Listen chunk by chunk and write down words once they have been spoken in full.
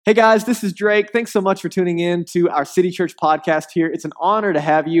Hey guys, this is Drake. Thanks so much for tuning in to our City Church podcast here. It's an honor to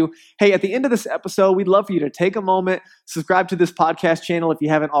have you. Hey, at the end of this episode, we'd love for you to take a moment, subscribe to this podcast channel if you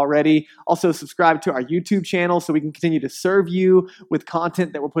haven't already. Also, subscribe to our YouTube channel so we can continue to serve you with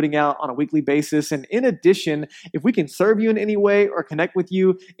content that we're putting out on a weekly basis. And in addition, if we can serve you in any way or connect with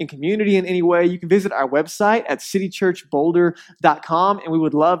you in community in any way, you can visit our website at citychurchboulder.com, and we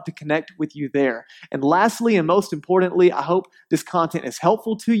would love to connect with you there. And lastly, and most importantly, I hope this content is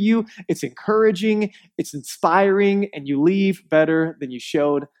helpful to you. It's encouraging, it's inspiring, and you leave better than you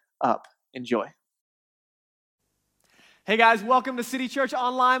showed up. Enjoy. Hey guys, welcome to City Church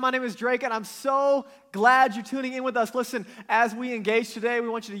Online. My name is Drake, and I'm so glad you're tuning in with us. Listen, as we engage today, we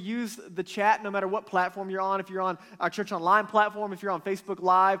want you to use the chat no matter what platform you're on. If you're on our Church Online platform, if you're on Facebook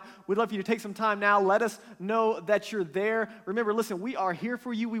Live, we'd love for you to take some time now. Let us know that you're there. Remember, listen, we are here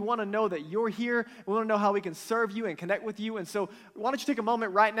for you. We want to know that you're here. We want to know how we can serve you and connect with you. And so why don't you take a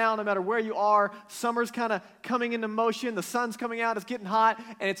moment right now, no matter where you are. Summer's kind of coming into motion. The sun's coming out. It's getting hot,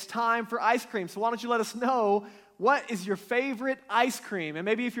 and it's time for ice cream. So why don't you let us know, what is your favorite ice cream? And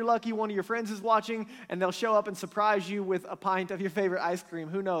maybe if you're lucky, one of your friends is watching and they'll show up and surprise you with a pint of your favorite ice cream.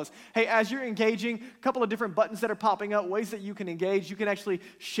 Who knows? Hey, as you're engaging, a couple of different buttons that are popping up, ways that you can engage. You can actually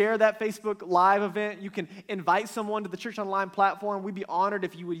share that Facebook Live event. You can invite someone to the Church Online platform. We'd be honored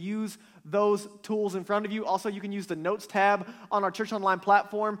if you would use those tools in front of you. Also, you can use the Notes tab on our Church Online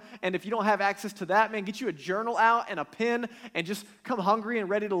platform. And if you don't have access to that, man, get you a journal out and a pen and just come hungry and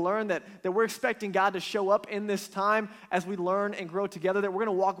ready to learn that we're expecting God to show up in this time as we learn and grow together, that we're going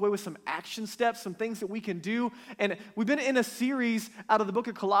to walk away with some action steps, some things that we can do. And we've been in a series out of the book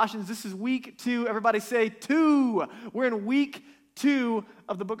of Colossians. This is week 2. Everybody say 2. We're in week 2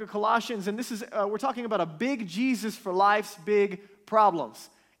 of the book of Colossians. And this is, we're talking about a big Jesus for life's big problems.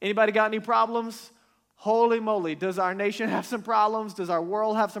 Anybody got any problems? Holy moly, does our nation have some problems? Does our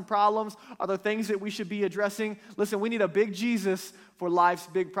world have some problems? Are there things that we should be addressing? Listen, we need a big Jesus for life's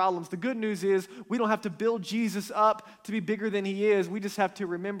big problems. The good news is we don't have to build Jesus up to be bigger than he is. We just have to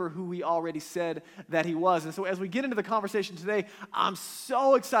remember who he already said that he was. And so as we get into the conversation today, I'm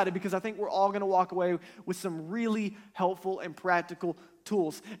so excited because I think we're all going to walk away with some really helpful and practical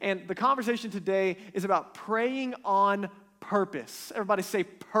tools. And the conversation today is about praying on purpose. Everybody say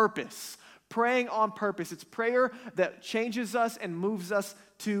purpose. Praying on purpose. It's prayer that changes us and moves us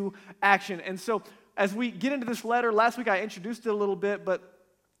to action. And so as we get into this letter, last week I introduced it a little bit, but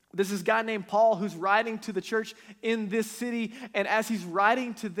this is a guy named Paul who's writing to the church in this city. And as he's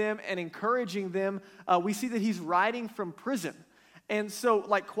writing to them and encouraging them, we see that he's writing from prison. And so,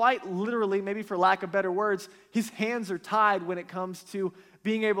 like, quite literally, maybe for lack of better words, his hands are tied when it comes to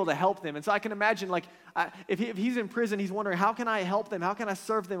being able to help them. And so I can imagine, like, if he's in prison, he's wondering, how can I help them? How can I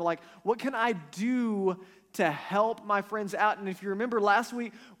serve them? Like, what can I do to help my friends out? And if you remember last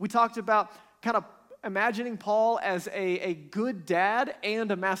week, we talked about kind of imagining Paul as a good dad and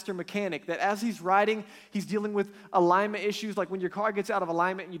a master mechanic, that as he's writing, he's dealing with alignment issues, like when your car gets out of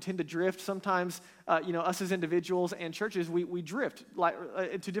alignment and you tend to drift. Sometimes, us as individuals and churches, we drift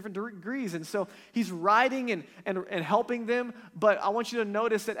to different degrees. And so he's writing and helping them, but I want you to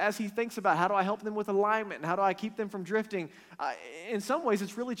notice that as he thinks about how do I help them with alignment and how do I keep them from drifting, in some ways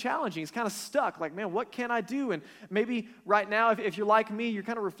it's really challenging. He's kind of stuck, like, man, what can I do? And maybe right now, if you're like me, you're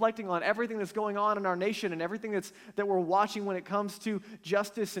kind of reflecting on everything that's going on in our nation and everything that we're watching when it comes to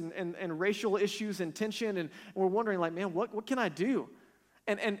justice and racial issues and tension, and we're wondering, like, man, what can I do?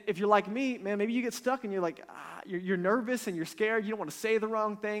 And if you're like me, man, maybe you get stuck and you're like, you're nervous and you're scared. You don't want to say the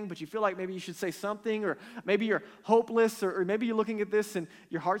wrong thing, but you feel like maybe you should say something, or maybe you're hopeless, or maybe you're looking at this and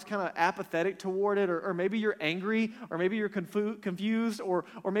your heart's kind of apathetic toward it, or maybe you're angry, or maybe you're confused, or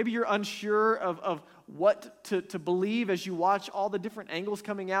maybe you're unsure of what to believe as you watch all the different angles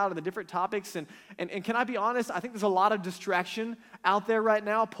coming out and the different topics. And can I be honest? I think there's a lot of distraction out there right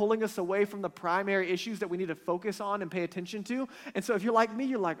now pulling us away from the primary issues that we need to focus on and pay attention to. And so if you're like me,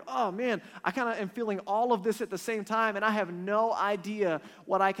 you're like, oh man, I kind of am feeling all of this at the same time, and I have no idea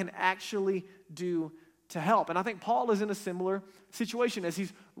what I can actually do to help. And I think Paul is in a similar situation. As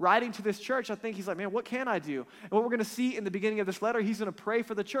he's writing to this church, I think he's like, man, what can I do? And what we're going to see in the beginning of this letter, he's going to pray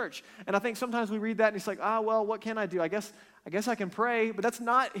for the church. And I think sometimes we read that and he's like, well, what can I do? I guess I can pray. But that's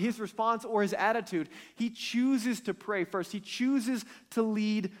not his response or his attitude. He chooses to pray first. He chooses to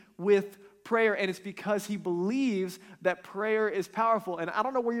lead with prayer, and it's because he believes that prayer is powerful. And I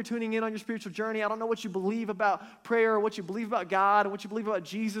don't know where you're tuning in on your spiritual journey. I don't know what you believe about prayer, or what you believe about God, or what you believe about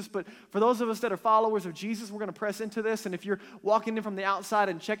Jesus, but for those of us that are followers of Jesus, we're going to press into this, and if you're walking in from the outside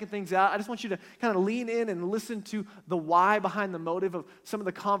and checking things out, I just want you to kind of lean in and listen to the why behind the motive of some of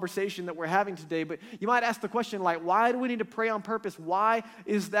the conversation that we're having today. But you might ask the question, like, why do we need to pray on purpose? Why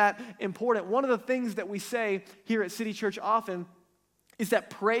is that important? One of the things that we say here at City Church often is that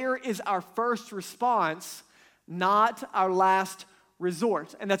prayer is our first response, not our last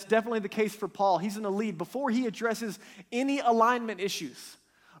resort. And that's definitely the case for Paul. He's in the lead. Before he addresses any alignment issues,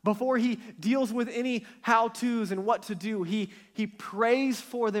 before he deals with any how-tos and what to do, he prays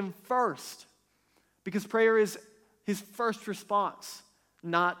for them first, because prayer is his first response,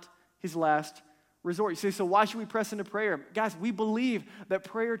 not his last resort. You say, so why should we press into prayer? Guys, we believe that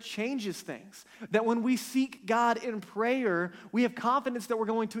prayer changes things. That when we seek God in prayer, we have confidence that we're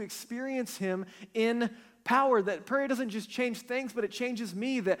going to experience him in power. That prayer doesn't just change things, but it changes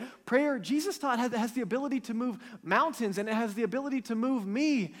me. That prayer, Jesus taught, has the ability to move mountains, and it has the ability to move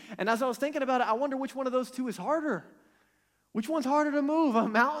me. And as I was thinking about it, I wonder which one of those two is harder. Which one's harder to move, a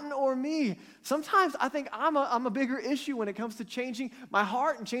mountain or me? Sometimes I think I'm a bigger issue when it comes to changing my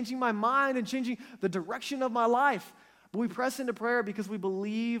heart and changing my mind and changing the direction of my life. But we press into prayer because we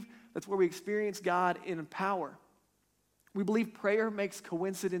believe that's where we experience God in power. We believe prayer makes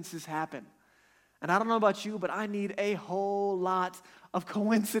coincidences happen. And I don't know about you, but I need a whole lot of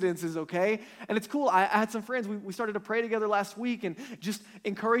coincidences, okay? And it's cool. I had some friends. We started to pray together last week and just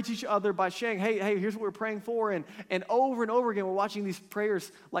encourage each other by saying, hey, here's what we're praying for. And over and over again, we're watching these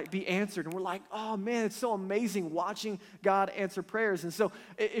prayers like be answered. And we're like, oh, man, it's so amazing watching God answer prayers. And so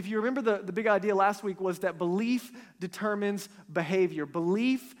if you remember, the big idea last week was that belief determines behavior.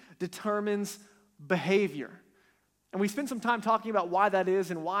 Belief determines behavior. And we spent some time talking about why that is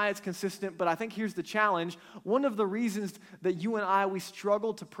and why it's consistent, but I think here's the challenge. One of the reasons that you and we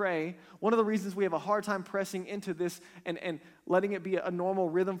struggle to pray, one of the reasons we have a hard time pressing into this and letting it be a normal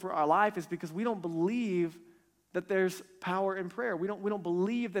rhythm for our life is because we don't believe that there's power in prayer. We don't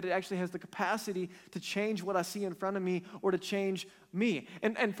believe that it actually has the capacity to change what I see in front of me or to change me.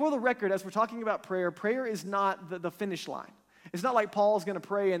 And for the record, as we're talking about prayer, prayer is not the finish line. It's not like Paul's going to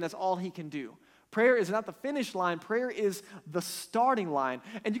pray and that's all he can do. Prayer is not the finish line. Prayer is the starting line.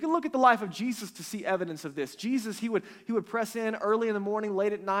 And you can look at the life of Jesus to see evidence of this. Jesus, he would press in early in the morning,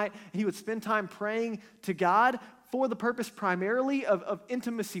 late at night, and he would spend time praying to God for the purpose primarily of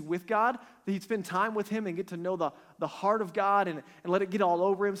intimacy with God, that he'd spend time with him and get to know the heart of God and let it get all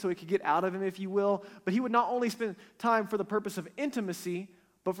over him so he could get out of him, if you will. But he would not only spend time for the purpose of intimacy,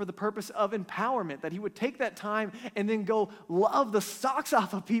 but for the purpose of empowerment, that he would take that time and then go love the socks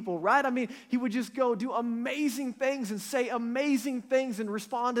off of people, right? I mean, he would just go do amazing things and say amazing things and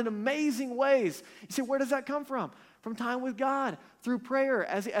respond in amazing ways. You say, where does that come from? From time with God, through prayer,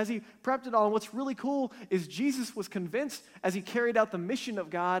 as he prepped it all. And what's really cool is Jesus was convinced as he carried out the mission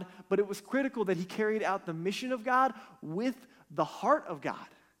of God, but it was critical that he carried out the mission of God with the heart of God.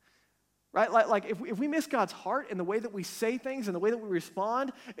 Right? Like if we miss God's heart in the way that we say things and the way that we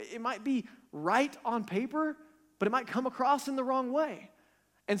respond, it might be right on paper, but it might come across in the wrong way.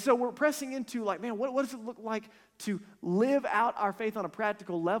 And so we're pressing into like, man, what does it look like to live out our faith on a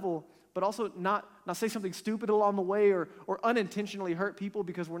practical level, but also not say something stupid along the way or unintentionally hurt people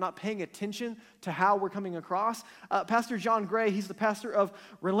because we're not paying attention to how we're coming across. Pastor John Gray, he's the pastor of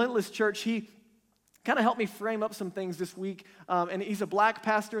Relentless Church. He kind of helped me frame up some things this week. And he's a black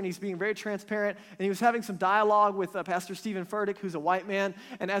pastor, and he's being very transparent. And he was having some dialogue with Pastor Stephen Furtick, who's a white man.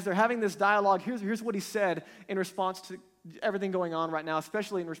 And as they're having this dialogue, here's what he said in response to everything going on right now,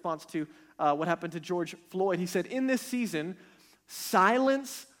 especially in response to what happened to George Floyd. He said, in this season,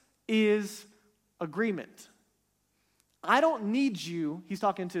 silence is agreement. I don't need you, he's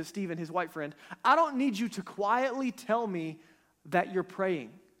talking to Stephen, his white friend, I don't need you to quietly tell me that you're praying.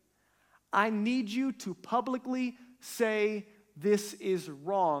 I need you to publicly say this is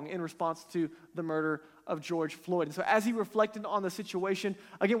wrong in response to the murder of George Floyd. And so as he reflected on the situation,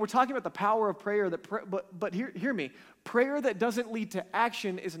 again, we're talking about the power of prayer, but hear me, prayer that doesn't lead to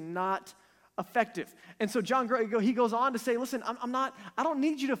action is not effective. And so John Gray, he goes on to say, listen, I don't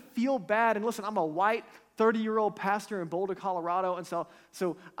need you to feel bad. And listen, I'm a white 30-year-old pastor in Boulder, Colorado, and so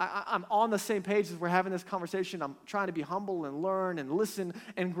I'm on the same page as we're having this conversation. I'm trying to be humble and learn and listen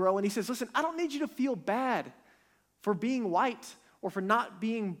and grow. And he says, listen, I don't need you to feel bad for being white or for not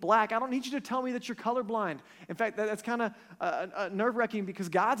being black. I don't need you to tell me that you're colorblind. In fact, that's kind of nerve-wracking because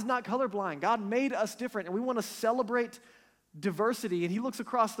God's not colorblind. God made us different, and we want to celebrate diversity. And he looks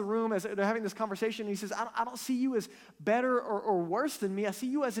across the room as they're having this conversation, and he says, I don't see you as better or worse than me. I see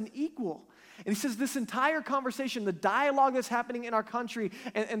you as an equal. And he says this entire conversation, the dialogue that's happening in our country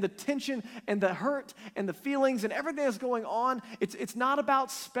and the tension and the hurt and the feelings and everything that's going on, it's not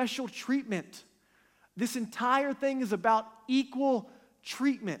about special treatment. This entire thing is about equal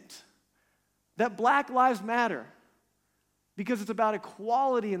treatment. That Black Lives Matter. Because it's about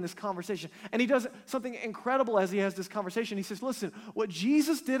equality in this conversation. And he does something incredible as he has this conversation. He says, listen, what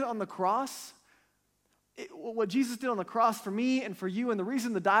Jesus did on the cross for me and for you, and the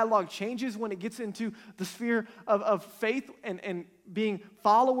reason the dialogue changes when it gets into the sphere of faith and being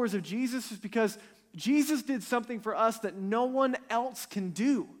followers of Jesus is because Jesus did something for us that no one else can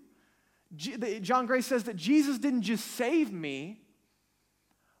do. John Gray says that Jesus didn't just save me,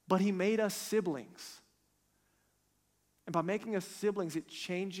 but he made us siblings. And by making us siblings, it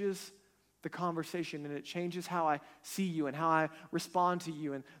changes the conversation and it changes how I see you and how I respond to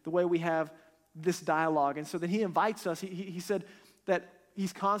you and the way we have this dialogue. And so then he invites us, he said that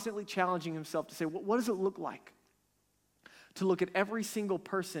he's constantly challenging himself to say, what does it look like to look at every single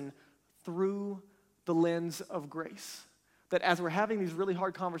person through the lens of grace? That as we're having these really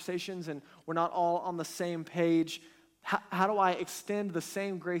hard conversations and we're not all on the same page, how do I extend the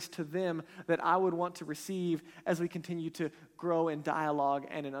same grace to them that I would want to receive as we continue to grow in dialogue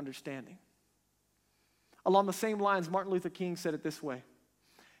and in understanding? Along the same lines, Martin Luther King said it this way.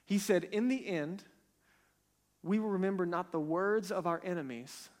 He said, in the end, we will remember not the words of our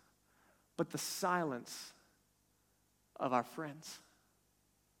enemies, but the silence of our friends.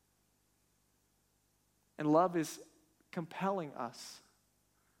 And love is compelling us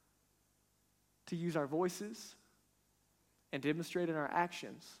to use our voices and demonstrate in our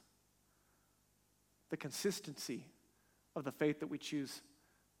actions the consistency of the faith that we choose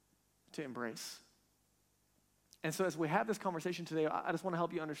to embrace. And so as we have this conversation today, I just want to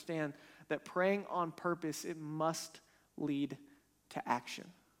help you understand that praying on purpose, it must lead to action.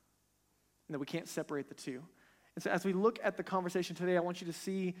 And that we can't separate the two. And so as we look at the conversation today, I want you to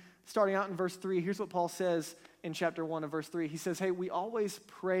see, starting out in verse 3, here's what Paul says in chapter 1 of verse 3. He says, hey, we always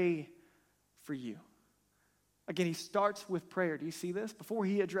pray for you. Again, he starts with prayer. Do you see this? Before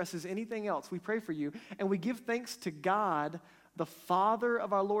he addresses anything else, we pray for you, and we give thanks to God, the Father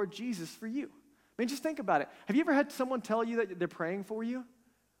of our Lord Jesus, for you. I mean, just think about it. Have you ever had someone tell you that they're praying for you?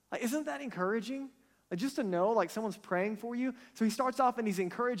 Like, isn't that encouraging? Like, just to know, like, someone's praying for you. So he starts off and he's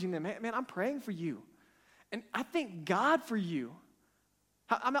encouraging them. Man, I'm praying for you. And I thank God for you.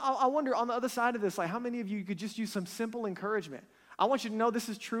 I wonder on the other side of this, like, how many of you could just use some simple encouragement? I want you to know this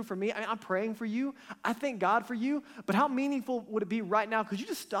is true for me. I'm praying for you. I thank God for you. But how meaningful would it be right now? Could you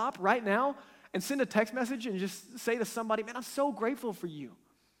just stop right now and send a text message and just say to somebody, man, I'm so grateful for you.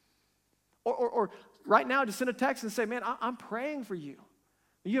 Or right now, just send a text and say, man, I'm praying for you.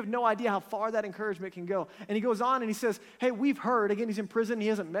 You have no idea how far that encouragement can go. And he goes on and he says, hey, we've heard. Again, he's in prison. He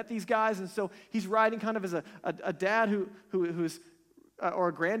hasn't met these guys. And so he's writing kind of as a dad who's, or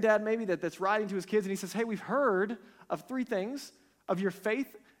a granddad maybe, that's writing to his kids. And he says, hey, we've heard of three things: of your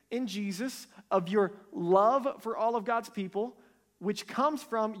faith in Jesus, of your love for all of God's people, which comes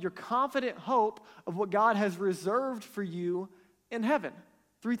from your confident hope of what God has reserved for you in heaven.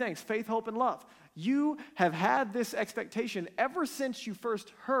 Three things: faith, hope, and love. You have had this expectation ever since you first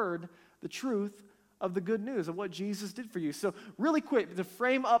heard the truth of the good news of what Jesus did for you. So really quick, to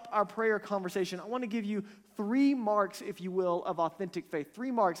frame up our prayer conversation, I want to give you 3 marks, if you will, of authentic faith.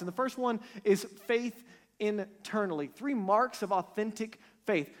 3 marks. And the first one is faith internally. 3 marks of authentic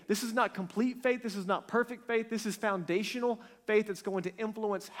faith. This is not complete faith. This is not perfect faith. This is foundational faith that's going to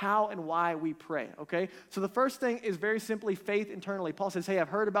influence how and why we pray, okay? So the first thing is very simply faith internally. Paul says, hey, I've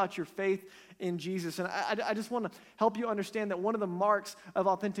heard about your faith in Jesus. And I just want to help you understand that one of the marks of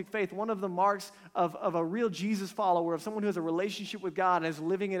authentic faith, one of the marks of a real Jesus follower, of someone who has a relationship with God and is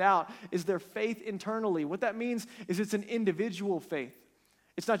living it out, is their faith internally. What that means is it's an individual faith.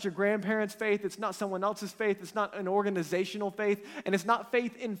 It's not your grandparents' faith. It's not someone else's faith. It's not an organizational faith. And it's not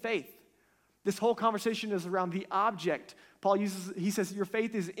faith in faith. This whole conversation is around the object. He says your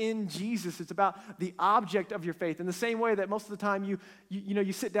faith is in Jesus. It's about the object of your faith. In the same way that most of the time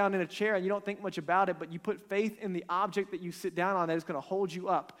you sit down in a chair and you don't think much about it, but you put faith in the object that you sit down on that is going to hold you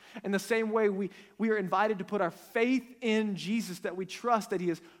up. In the same way, we are invited to put our faith in Jesus, that we trust that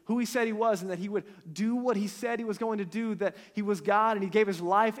he is who he said he was and that he would do what he said he was going to do, that he was God and he gave his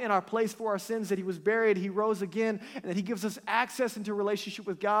life in our place for our sins, that he was buried, he rose again, and that he gives us access into a relationship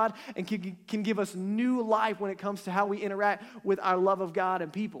with God and can give us new life when it comes to how we interact with our love of God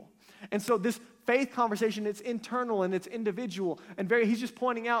and people. And so this faith conversation, it's internal and it's individual. And he's just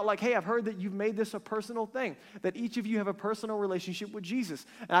pointing out like, hey, I've heard that you've made this a personal thing, that each of you have a personal relationship with Jesus.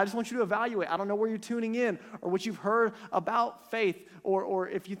 And I just want you to evaluate. I don't know where you're tuning in or what you've heard about faith, or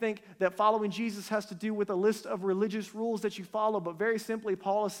if you think that following Jesus has to do with a list of religious rules that you follow. But very simply,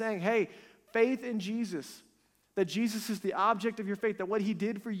 Paul is saying, hey, faith in Jesus, that Jesus is the object of your faith, that what he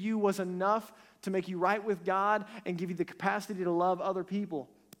did for you was enough to make you right with God and give you the capacity to love other people,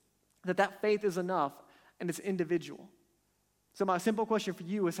 that faith is enough and it's individual. So my simple question for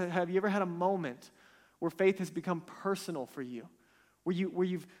you is, have you ever had a moment where faith has become personal for you, where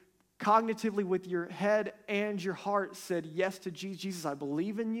you've cognitively with your head and your heart said yes to Jesus? Jesus, I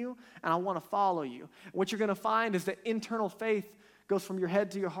believe in you and I want to follow you. And what you're going to find is that internal faith goes from your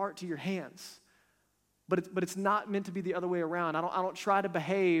head to your heart to your hands. But it's not meant to be the other way around. I don't try to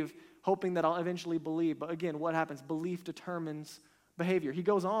behave hoping that I'll eventually believe. But again, what happens? Belief determines behavior. He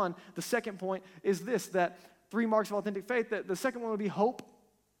goes on. The second point is this, that 3 marks of authentic faith. That the second one would be hope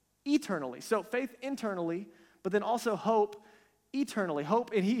eternally. So faith internally, but then also hope eternally.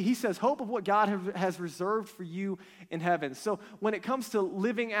 Hope, and he says hope of what God has reserved for you in heaven. So when it comes to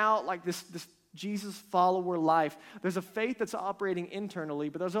living out like this Jesus follower life, there's a faith that's operating internally,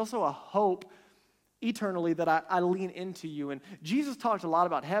 but there's also a hope eternally that I lean into you. And Jesus talked a lot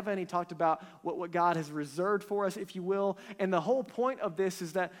about heaven. He talked about what God has reserved for us, if you will. And the whole point of this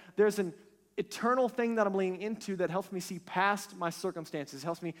is that there's an eternal thing that I'm leaning into that helps me see past my circumstances,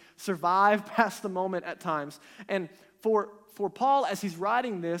 helps me survive past the moment at times. And for Paul, as he's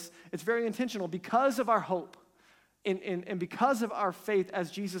writing this, it's very intentional because of our hope and because of our faith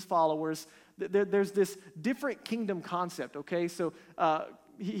as Jesus followers. There's this different kingdom concept, okay? So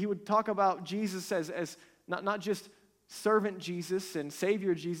he would talk about Jesus as not just servant Jesus and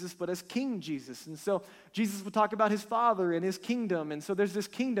Savior Jesus, but as King Jesus. And so Jesus would talk about his Father and his kingdom. And so there's this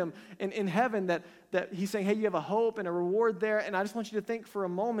kingdom in heaven that he's saying, hey, you have a hope and a reward there. And I just want you to think for a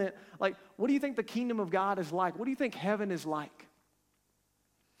moment, like, what do you think the kingdom of God is like? What do you think heaven is like?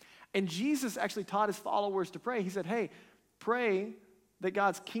 And Jesus actually taught his followers to pray. He said, hey, pray that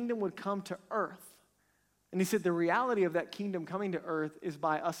God's kingdom would come to earth. And he said the reality of that kingdom coming to earth is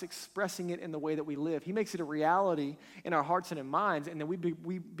by us expressing it in the way that we live. He makes it a reality in our hearts and in minds, and then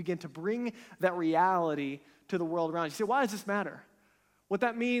we begin to bring that reality to the world around. You say, why does this matter? What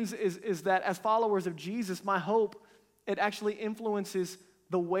that means is that as followers of Jesus, my hope, it actually influences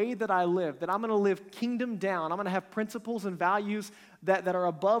the way that I live, that I'm going to live kingdom down. I'm going to have principles and values that are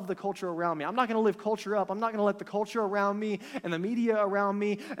above the culture around me. I'm not going to live culture up. I'm not going to let the culture around me and the media around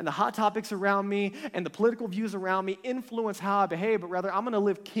me and the hot topics around me and the political views around me influence how I behave, but rather I'm going to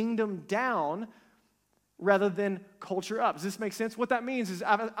live kingdom down rather than culture up. Does this make sense? What that means is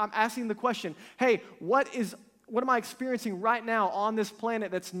I'm asking the question, hey, what am I experiencing right now on this planet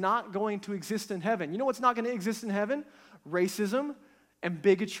that's not going to exist in heaven? You know what's not going to exist in heaven? Racism and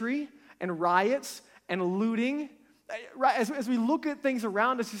bigotry and riots and looting. Right, as we look at things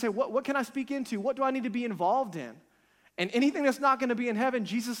around us, you say, what can I speak into? What do I need to be involved in? And anything that's not going to be in heaven,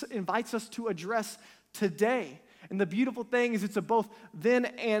 Jesus invites us to address today. And the beautiful thing is it's a both then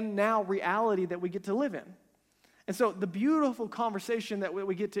and now reality that we get to live in. And so the beautiful conversation that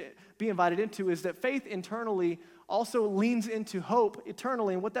we get to be invited into is that faith internally also leans into hope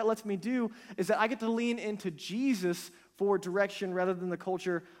eternally. And what that lets me do is that I get to lean into Jesus for direction rather than the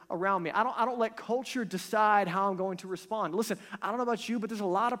culture around me. I don't let culture decide how I'm going to respond. Listen, I don't know about you, but there's a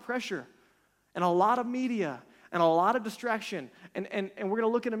lot of pressure and a lot of media and a lot of distraction. And we're going to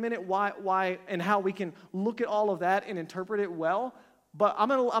look in a minute why and how we can look at all of that and interpret it well. But I'm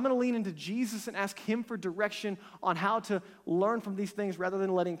gonna lean into Jesus and ask him for direction on how to learn from these things rather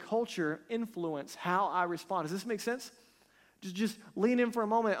than letting culture influence how I respond. Does this make sense? Just lean in for a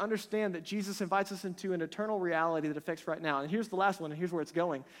moment and understand that Jesus invites us into an eternal reality that affects right now. And here's the last one, and here's where it's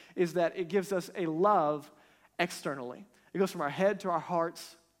going, is that it gives us a love externally. It goes from our head to our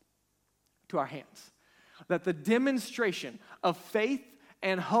hearts to our hands. That the demonstration of faith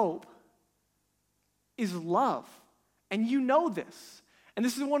and hope is love. And you know this. And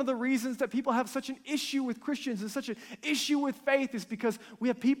this is one of the reasons that people have such an issue with Christians and such an issue with faith is because we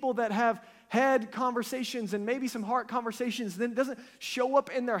have people that have head conversations and maybe some heart conversations, then it doesn't show up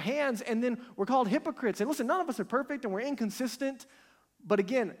in their hands, and then we're called hypocrites. And listen, none of us are perfect and we're inconsistent. But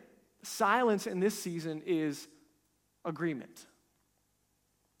again, silence in this season is agreement.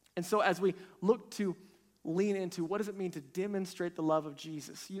 And so as we look to lean into what does it mean to demonstrate the love of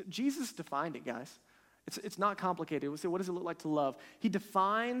Jesus? Jesus defined it, guys. It's not complicated. We say, what does it look like to love? He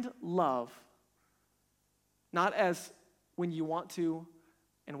defined love not as when you want to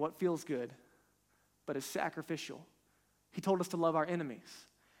and what feels good, but as sacrificial. He told us to love our enemies.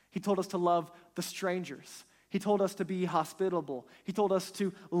 He told us to love the strangers. He told us to be hospitable. He told us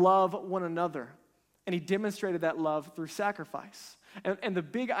to love one another. And he demonstrated that love through sacrifice. And the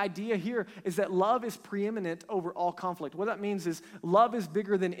big idea here is that love is preeminent over all conflict. What that means is love is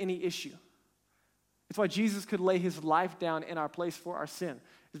bigger than any issue. It's why Jesus could lay his life down in our place for our sin.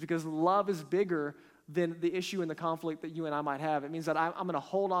 It's because love is bigger than the issue and the conflict that you and I might have. It means that I'm going to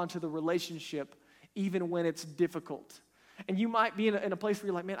hold on to the relationship even when it's difficult. And you might be in a place where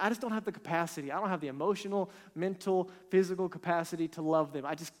you're like, man, I just don't have the capacity. I don't have the emotional, mental, physical capacity to love them.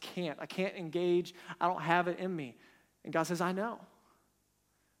 I just can't. I can't engage. I don't have it in me. And God says, I know.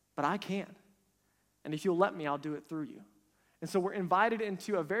 But I can. And if you'll let me, I'll do it through you. And so we're invited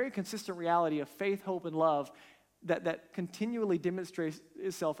into a very consistent reality of faith, hope, and love that continually demonstrates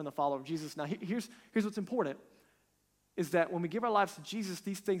itself in the follower of Jesus. Now, here's what's important, is that when we give our lives to Jesus,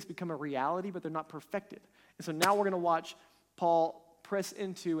 these things become a reality, but they're not perfected. And so now we're going to watch Paul press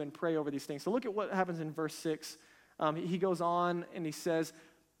into and pray over these things. So look at what happens in verse 6. He goes on and he says,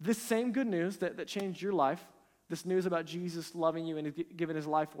 this same good news that changed your life, this news about Jesus loving you and giving his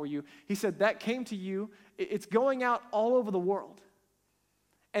life for you, he said that came to you. It's going out all over the world.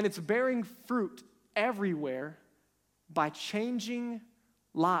 And it's bearing fruit everywhere by changing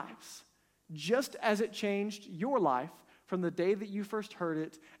lives, just as it changed your life from the day that you first heard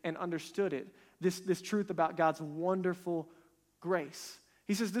it and understood it, this truth about God's wonderful grace.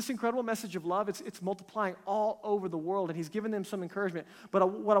 He says this incredible message of love, it's multiplying all over the world, and he's given them some encouragement. But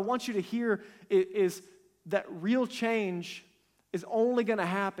what I want you to hear is that real change is only going to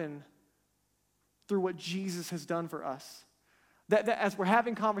happen through what Jesus has done for us. That as we're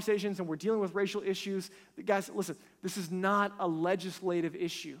having conversations and we're dealing with racial issues, guys, listen, this is not a legislative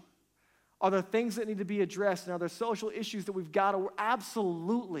issue. Are there things that need to be addressed, and are there social issues that we've got to work?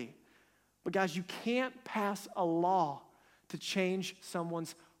 Absolutely. But guys, you can't pass a law to change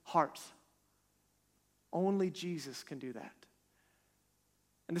someone's heart. Only Jesus can do that.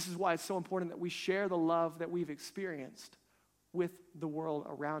 And this is why it's so important that we share the love that we've experienced with the world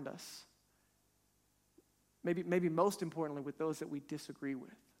around us. Maybe most importantly, with those that we disagree with.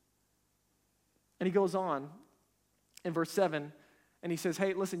 And he goes on in verse 7, and he says,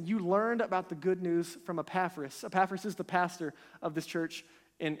 hey, listen, you learned about the good news from Epaphras. Epaphras is the pastor of this church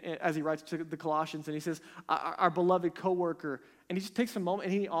as he writes to the Colossians, and he says, our beloved co-worker. And he just takes a moment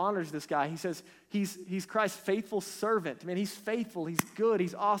and he honors this guy. He says, he's Christ's faithful servant. Man, he's faithful, he's good,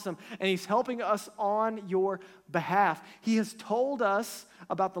 he's awesome, and he's helping us on your behalf. He has told us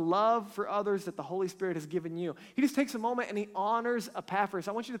about the love for others that the Holy Spirit has given you. He just takes a moment and he honors Epaphras.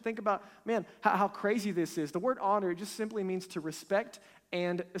 I want you to think about, man, how crazy this is. The word honor, it just simply means to respect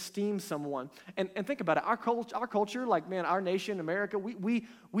and esteem someone. And think about it. Our culture, like, man, our nation, America, we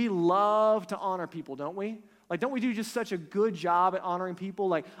love to honor people, don't we? Like, don't we do just such a good job at honoring people?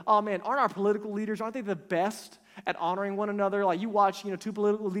 Like, oh man, aren't our political leaders, aren't they the best at honoring one another? Like, you watch, two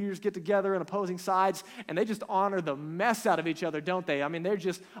political leaders get together on opposing sides, and they just honor the mess out of each other, don't they? I mean, they're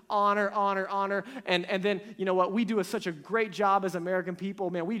just honor. And then, you know what? We do such a great job as American people.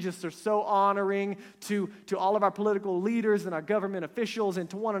 Man, we just are so honoring to all of our political leaders and our government officials and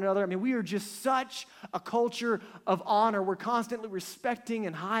to one another. I mean, we are just such a culture of honor. We're constantly respecting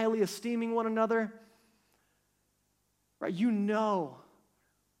and highly esteeming one another. Right? You know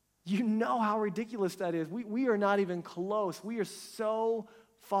how ridiculous that is. We are not even close. We are so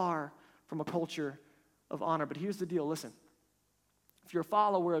far from a culture of honor. But here's the deal. Listen, if you're a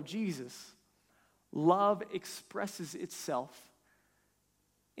follower of Jesus, love expresses itself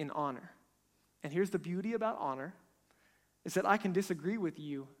in honor. And here's the beauty about honor, is that I can disagree with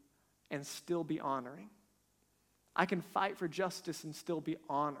you and still be honoring. I can fight for justice and still be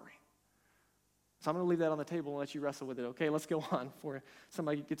honoring. So I'm going to leave that on the table and let you wrestle with it, okay? Let's go on before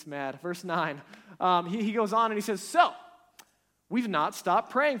somebody gets mad. Verse 9, he goes on and he says, so, we've not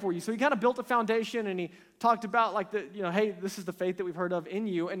stopped praying for you. So he kind of built a foundation and he talked about like hey, this is the faith that we've heard of in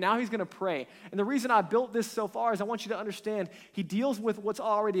you, and now he's going to pray. And the reason I built this so far is I want you to understand he deals with what's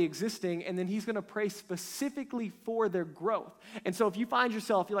already existing, and then he's going to pray specifically for their growth. And so if you find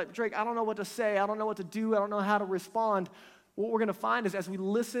yourself, you're like, Drake, I don't know what to say, I don't know what to do, I don't know how to respond, what we're going to find is as we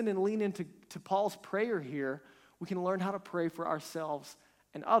listen and lean into Paul's prayer here, we can learn how to pray for ourselves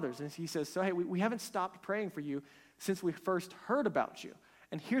and others. And he says, so hey, we haven't stopped praying for you since we first heard about you.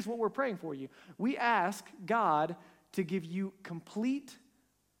 And here's what we're praying for you. We ask God to give you complete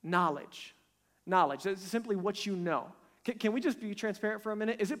knowledge. Knowledge, that's simply what you know. Can we just be transparent for a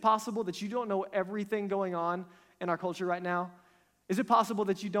minute? Is it possible that you don't know everything going on in our culture right now? Is it possible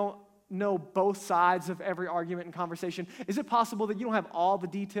that you don't know both sides of every argument and conversation? Is it possible that you don't have all the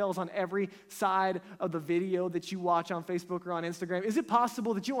details on every side of the video that you watch on Facebook or on Instagram? Is it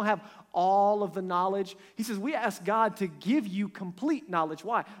possible that you don't have all of the knowledge? He says, we ask God to give you complete knowledge.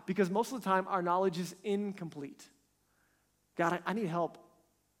 Why? Because most of the time, our knowledge is incomplete. God, I need help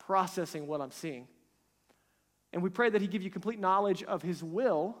processing what I'm seeing. And we pray that he give you complete knowledge of his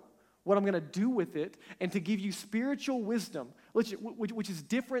will, what I'm going to do with it, and to give you spiritual wisdom, which is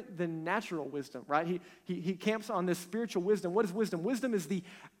different than natural wisdom, right? He camps on this spiritual wisdom. What is wisdom? Wisdom is the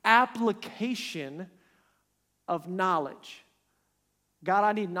application of knowledge. God,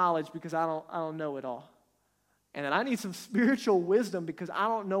 I need knowledge because I don't know it all. And then I need some spiritual wisdom because I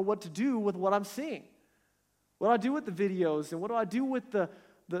don't know what to do with what I'm seeing. What do I do with the videos, and what do I do with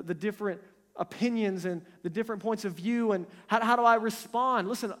the different opinions and the different points of view, and how do I respond?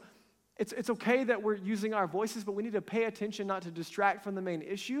 Listen, it's okay that we're using our voices, but we need to pay attention not to distract from the main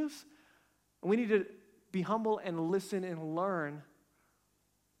issues. And we need to be humble and listen and learn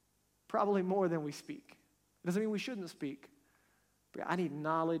probably more than we speak. It doesn't mean we shouldn't speak, but I need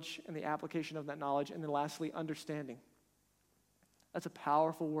knowledge and the application of that knowledge. And then lastly, understanding. That's a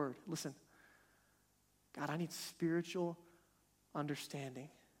powerful word. Listen, God, I need spiritual understanding.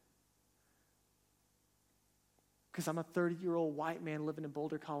 Because I'm a 30-year-old white man living in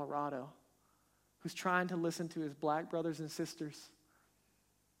Boulder, Colorado, who's trying to listen to his black brothers and sisters.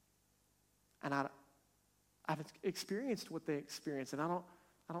 And I've experienced what they experience, and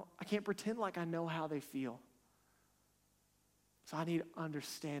I can't pretend like I know how they feel. So I need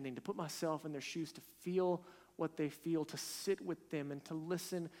understanding, to put myself in their shoes, to feel what they feel, to sit with them, and to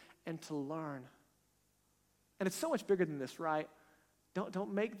listen and to learn. And it's so much bigger than this, right?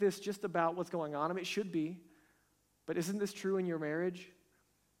 Don't make this just about what's going on. I mean, it should be. But isn't this true in your marriage?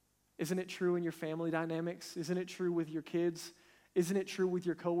 Isn't it true in your family dynamics? Isn't it true with your kids? Isn't it true with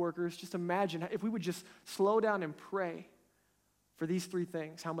your coworkers? Just imagine if we would just slow down and pray for these three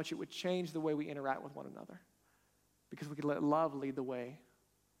things, how much it would change the way we interact with one another. Because we could let love lead the way.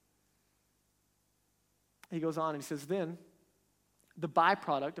 He goes on and he says, then, the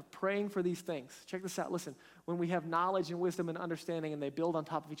byproduct of praying for these things. Check this out. Listen, when we have knowledge and wisdom and understanding and they build on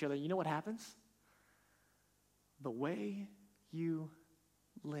top of each other, you know what happens? The way you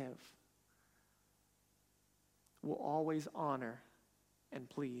live will always honor and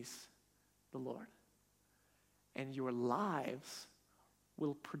please the Lord. And your lives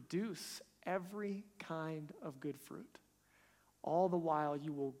will produce every kind of good fruit. All the while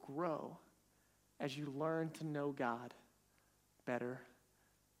you will grow as you learn to know God better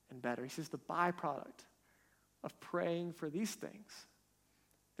and better. He says the byproduct of praying for these things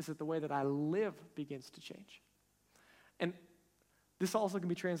is that the way that I live begins to change. And this also can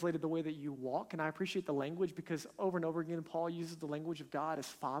be translated the way that you walk, and I appreciate the language because over and over again, Paul uses the language of God as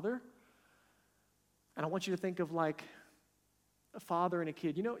Father. And I want you to think of like a father and a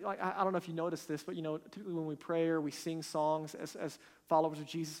kid. You know, like I don't know if you noticed this, but you know, typically when we pray or we sing songs as followers of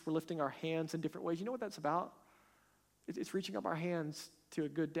Jesus, we're lifting our hands in different ways. You know what that's about? It's reaching up our hands to a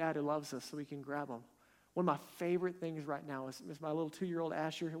good dad who loves us so we can grab them. One of my favorite things right now is my little 2-year-old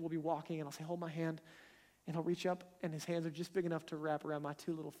Asher, and we'll be walking, and I'll say, hold my hand. And he'll reach up, and his hands are just big enough to wrap around my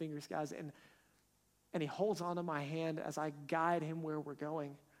 2 little fingers, guys. And he holds onto my hand as I guide him where we're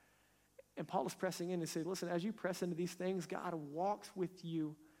going. And Paul is pressing in and saying, listen, as you press into these things, God walks with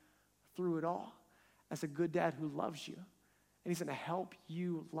you through it all as a good dad who loves you. And he's going to help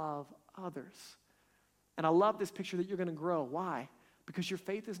you love others. And I love this picture that you're going to grow. Why? Because your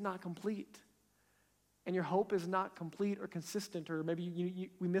faith is not complete. And your hope is not complete or consistent, or maybe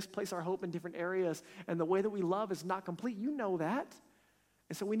we misplace our hope in different areas, and the way that we love is not complete. You know that.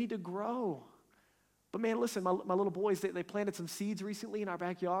 And so we need to grow. But man, listen, my little boys, they planted some seeds recently in our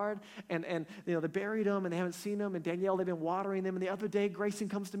backyard, and you know, they buried them, and they haven't seen them, and Danielle, they've been watering them, and the other day, Grayson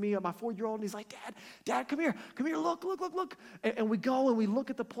comes to me, my 4-year-old, and he's like, Dad, come here, look. And we go, and we look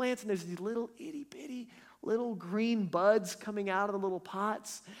at the plants, and there's these little itty-bitty little green buds coming out of the little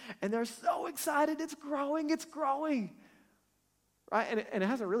pots, and they're so excited. It's growing. Right? And it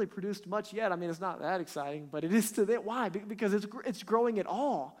hasn't really produced much yet. I mean, it's not that exciting, but it is to them. Why? Because it's growing at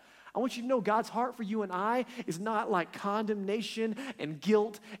all. I want you to know God's heart for you and I is not like condemnation and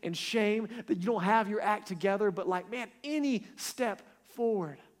guilt and shame that you don't have your act together, but like, man, any step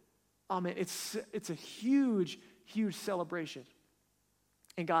forward. Oh man, it's a huge, huge celebration.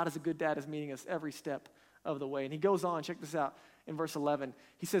 And God as a good dad is meeting us every step of the way. And he goes on, check this out, in verse 11.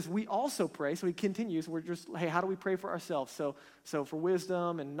 He says, we also pray, so he continues, we're just, hey, how do we pray for ourselves? So for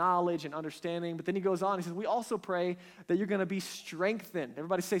wisdom and knowledge and understanding. But then he goes on, he says, we also pray that you're going to be strengthened.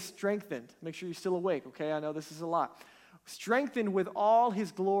 Everybody say strengthened. Make sure you're still awake, okay? I know this is a lot. strengthened with all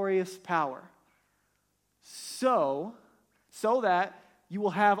his glorious power, so that you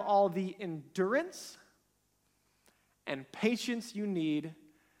will have all the endurance and patience you need.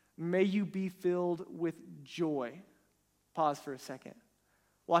 May you be filled with joy. Pause for a second.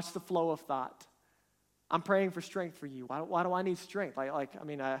 Watch the flow of thought. I'm praying for strength for you. Why do I need strength? Not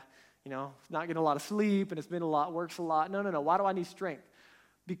getting a lot of sleep and it's been a lot, works a lot. No. Why do I need strength?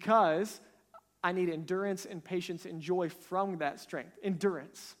 Because I need endurance and patience and joy from that strength.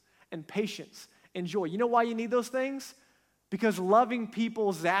 Endurance and patience and joy. You know why you need those things? Because loving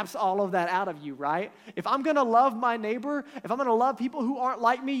people zaps all of that out of you, right? If I'm going to love my neighbor, if I'm going to love people who aren't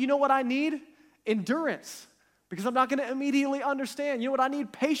like me, you know what I need? Endurance. Because I'm not going to immediately understand. You know what I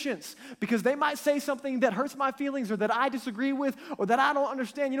need? Patience. Because they might say something that hurts my feelings or that I disagree with or that I don't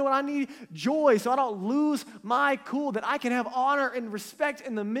understand. You know what I need? Joy, so I don't lose my cool, that I can have honor and respect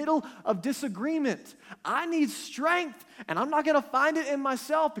in the middle of disagreement. I need strength, and I'm not going to find it in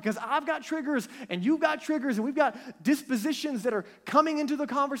myself because I've got triggers and you've got triggers and we've got dispositions that are coming into the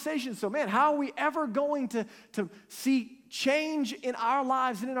conversation. So, man, how are we ever going to see change in our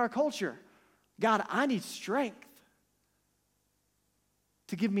lives and in our culture? God, I need strength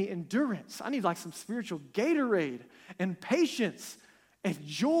to give me endurance. I need like some spiritual Gatorade and patience and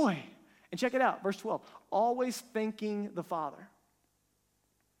joy. And check it out, verse 12. Always thanking the Father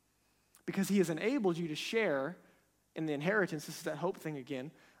because he has enabled you to share in the inheritance, this is that hope thing again,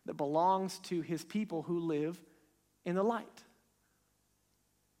 that belongs to his people who live in the light.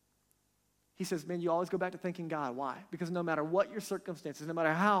 He says, man, you always go back to thanking God. Why? Because no matter what your circumstances, no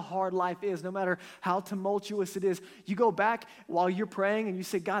matter how hard life is, no matter how tumultuous it is, you go back while you're praying and you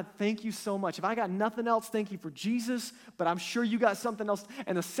say, God, thank you so much. If I got nothing else, thank you for Jesus, but I'm sure you got something else.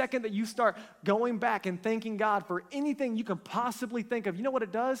 And the second that you start going back and thanking God for anything you can possibly think of, you know what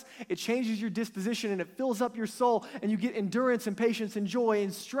it does? It changes your disposition and it fills up your soul and you get endurance and patience and joy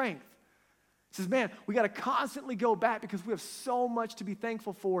and strength. He says, man, we got to constantly go back because we have so much to be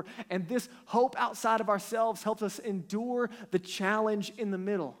thankful for. And this hope outside of ourselves helps us endure the challenge in the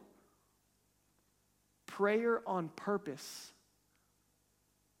middle. Prayer on purpose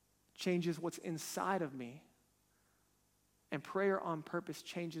changes what's inside of me. And prayer on purpose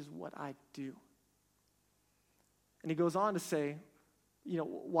changes what I do. And he goes on to say, you know,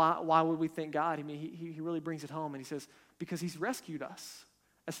 why would we thank God? I mean, he really brings it home. And he says, because he's rescued us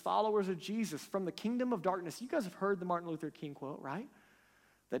as followers of Jesus from the kingdom of darkness. You guys have heard the Martin Luther King quote, right?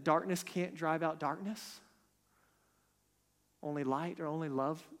 That darkness can't drive out darkness. Only light or only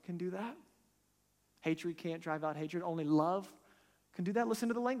love can do that. Hatred can't drive out hatred. Only love can do that. Listen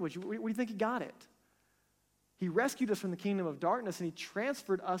to the language. Where do you think he got it? He rescued us from the kingdom of darkness and he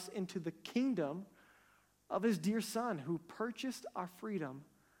transferred us into the kingdom of his dear Son who purchased our freedom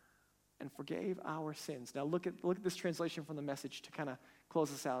and forgave our sins. Now look at this translation from the Message to kind of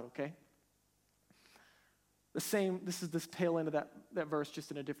close us out, okay? This is this tail end of that verse,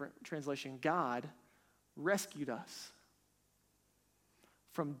 just in a different translation. God rescued us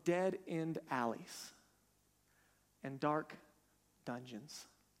from dead-end alleys and dark dungeons.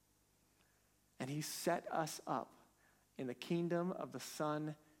 And he set us up in the kingdom of the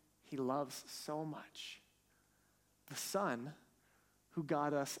Son he loves so much. The Son who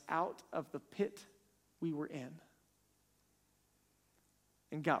got us out of the pit we were in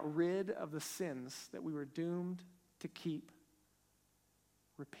and got rid of the sins that we were doomed to keep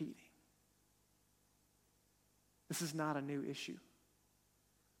repeating. This is not a new issue.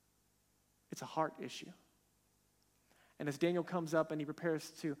 It's a heart issue. And as Daniel comes up and he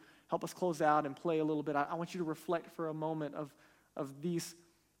prepares to help us close out and play a little bit, I want you to reflect for a moment of these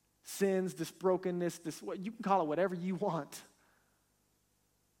sins, this brokenness, you can call it whatever you want.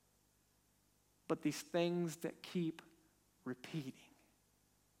 But these things that keep repeating.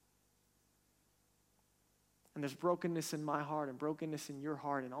 And there's brokenness in my heart and brokenness in your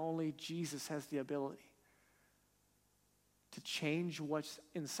heart, and only Jesus has the ability to change what's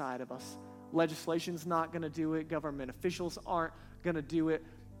inside of us. Legislation's not going to do it. Government officials aren't going to do it.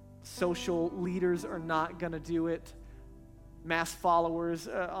 Social leaders are not going to do it. Mass followers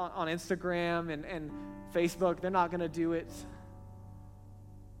on Instagram and Facebook, they're not going to do it.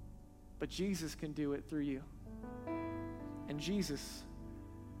 But Jesus can do it through you. And Jesus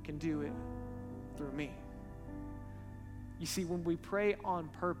can do it through me. You see, when we pray on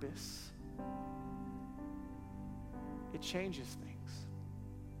purpose, it changes things.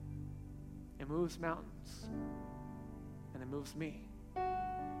 It moves mountains. And it moves me.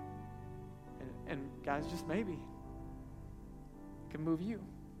 And guys, just maybe, it can move you.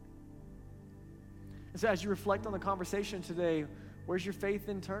 And so as you reflect on the conversation today, where's your faith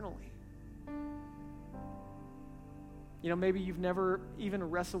internally? Maybe you've never even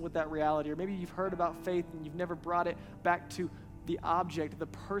wrestled with that reality, or maybe you've heard about faith and you've never brought it back to the object, the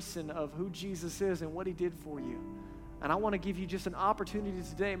person of who Jesus is and what he did for you. And I want to give you just an opportunity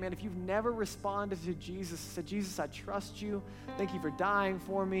today, man. If you've never responded to Jesus, said, Jesus, I trust you. Thank you for dying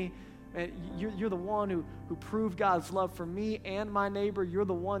for me. And you're the one who proved God's love for me and my neighbor. You're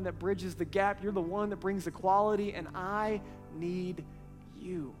the one that bridges the gap. You're the one that brings equality, and I need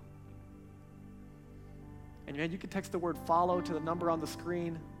you. And man, you can text the word follow to the number on the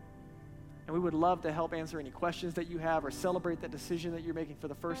screen, and we would love to help answer any questions that you have or celebrate that decision that you're making for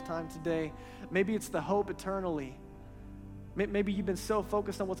the first time today. Maybe it's the hope eternally. Maybe you've been so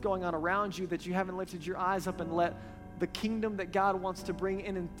focused on what's going on around you that you haven't lifted your eyes up and let the kingdom that God wants to bring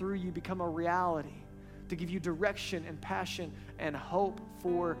in and through you become a reality, to give you direction and passion and hope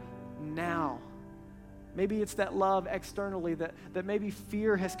for now. Maybe it's that love externally that maybe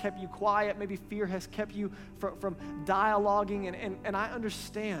fear has kept you quiet. Maybe fear has kept you from dialoguing, and I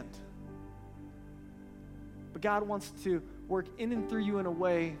understand. But God wants to work in and through you in a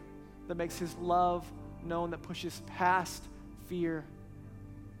way that makes his love known, that pushes past fear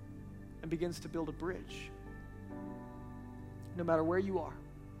and begins to build a bridge. No matter where you are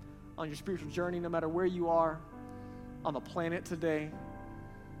on your spiritual journey, no matter where you are on the planet today,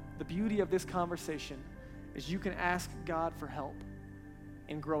 the beauty of this conversation is you can ask God for help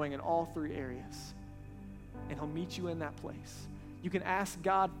in growing in all three areas, and he'll meet you in that place. You can ask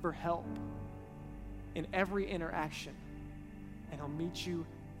God for help in every interaction, and he'll meet you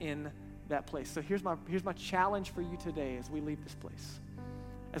in that place. So here's my challenge for you today as we leave this place,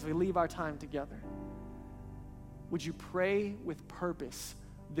 as we leave our time together. Would you pray with purpose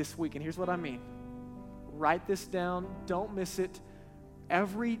this week? And here's what I mean. Write this down. Don't miss it.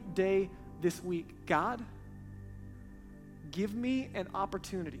 Every day this week, God, give me an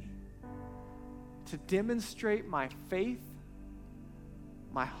opportunity to demonstrate my faith,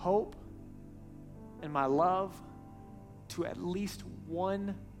 my hope, and my love to at least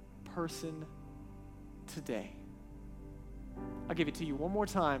one person today. I'll give it to you one more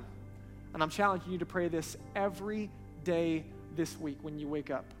time, and I'm challenging you to pray this every day this week when you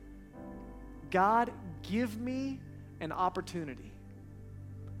wake up. God, give me an opportunity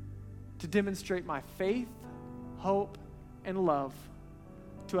to demonstrate my faith, hope, and love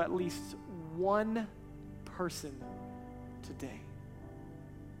to at least one person today.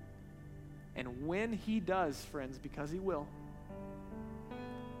 And when he does, friends, because he will,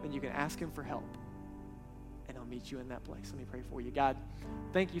 then you can ask him for help, and he'll meet you in that place. Let me pray for you. God,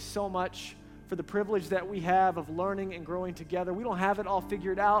 thank you so much for the privilege that we have of learning and growing together. We don't have it all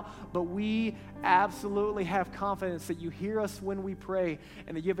figured out, but we absolutely have confidence that you hear us when we pray,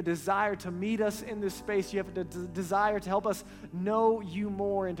 and that you have a desire to meet us in this space. You have a desire to help us know you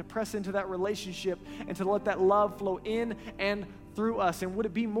more and to press into that relationship and to let that love flow in and through us. And would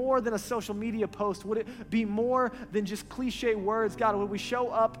it be more than a social media post? Would it be more than just cliche words? God, would we show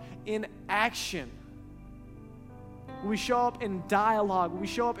up in action? Will we show up in dialogue? Will we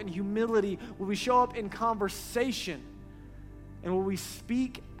show up in humility? Will we show up in conversation? And will we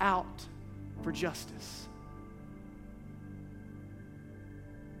speak out for justice?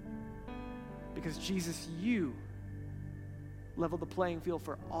 Because Jesus, you leveled the playing field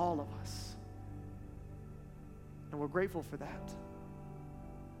for all of us. And we're grateful for that.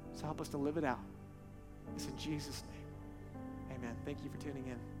 So help us to live it out. It's in Jesus' name. Amen. Thank you for tuning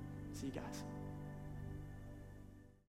in. See you guys.